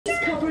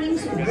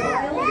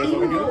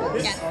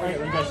Yes. All right,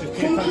 you guys just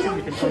pay attention.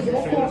 You can for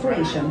your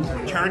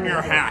cooperation. Turn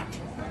your hat.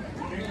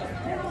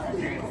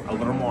 A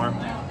little more.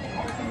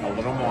 A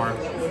little more.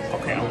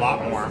 Okay, a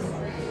lot more.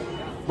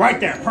 Right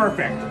there,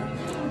 perfect.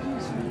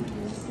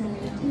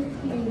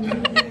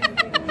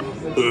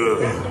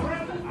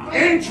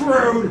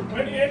 Intrude!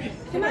 Andy.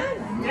 Come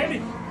on. Andy.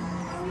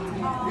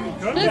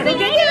 Go say hi to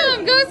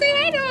him. Go say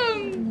hi to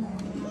him.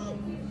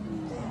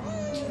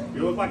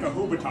 You look like a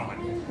Hoobaton.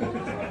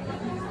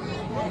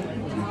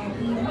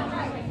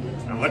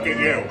 And look at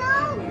you.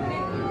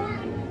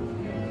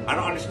 I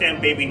don't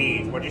understand baby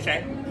needs. What'd you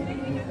say?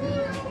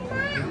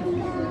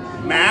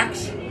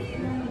 Max?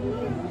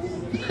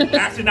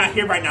 Max is not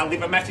here right now.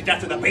 Leave a message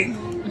after the beep.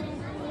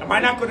 Am I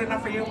not good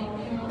enough for you?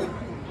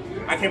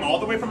 I came all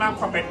the way from Mount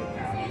Crumpet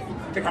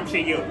to come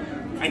see you.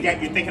 And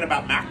yet you're thinking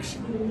about Max.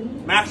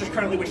 Max is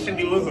currently with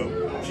Cindy Lou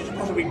Who. She's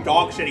supposed to be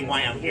dog sitting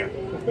while I'm here.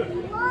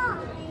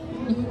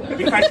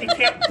 Because she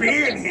can't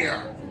be in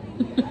here.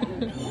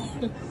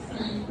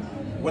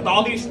 With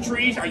all these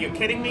trees, are you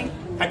kidding me?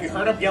 Have you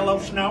heard of yellow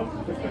snow?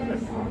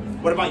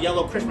 What about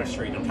yellow Christmas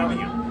trees? I'm telling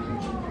you.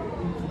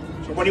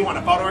 So what do you want,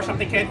 a photo or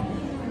something, kid?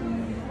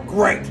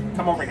 Great.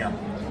 Come over here.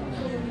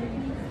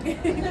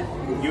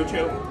 You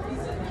two.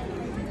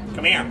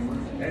 Come here.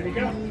 There you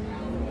go.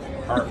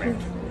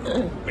 Perfect.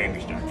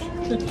 Baby steps.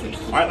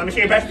 All right, let me see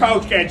your best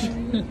pose, kids.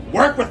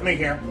 Work with me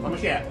here. Let me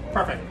see it.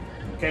 Perfect.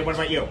 Okay, what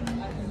about you?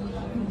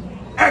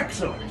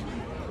 Excellent.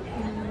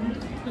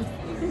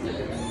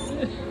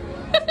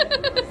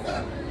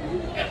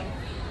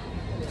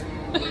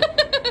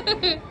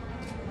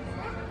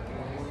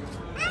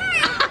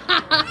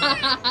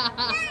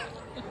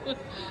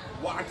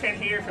 Well, I can't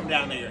hear from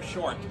down there. You're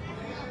short.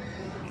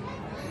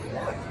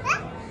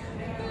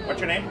 What's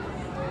your name?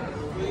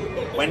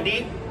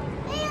 Wendy?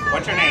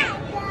 What's your name?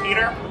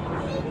 Peter?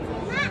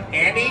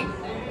 Andy?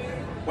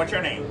 What's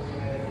your name?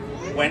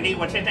 Wendy?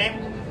 What's his name?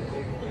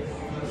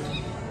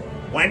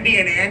 Wendy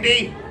and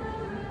Andy?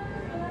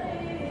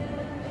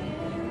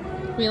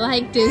 We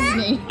like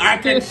Disney. I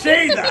can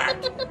see that!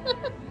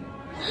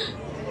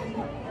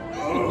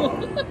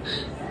 Ugh.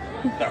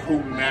 The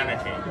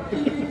humanity.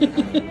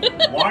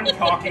 One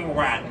talking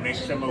rat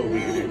makes a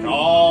movie and it's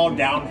all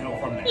downhill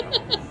from there.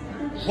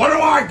 What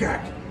do I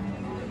get?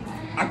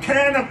 A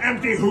can of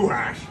empty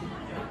hoo-hash.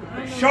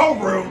 So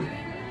rude.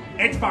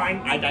 It's fine,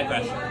 I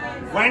digress.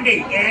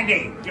 Wendy,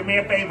 Andy, do me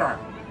a favor.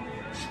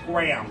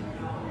 Scram.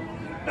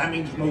 That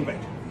means move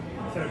it.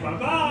 Say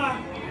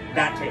bye-bye.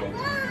 That too.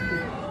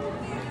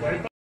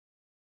 Wait,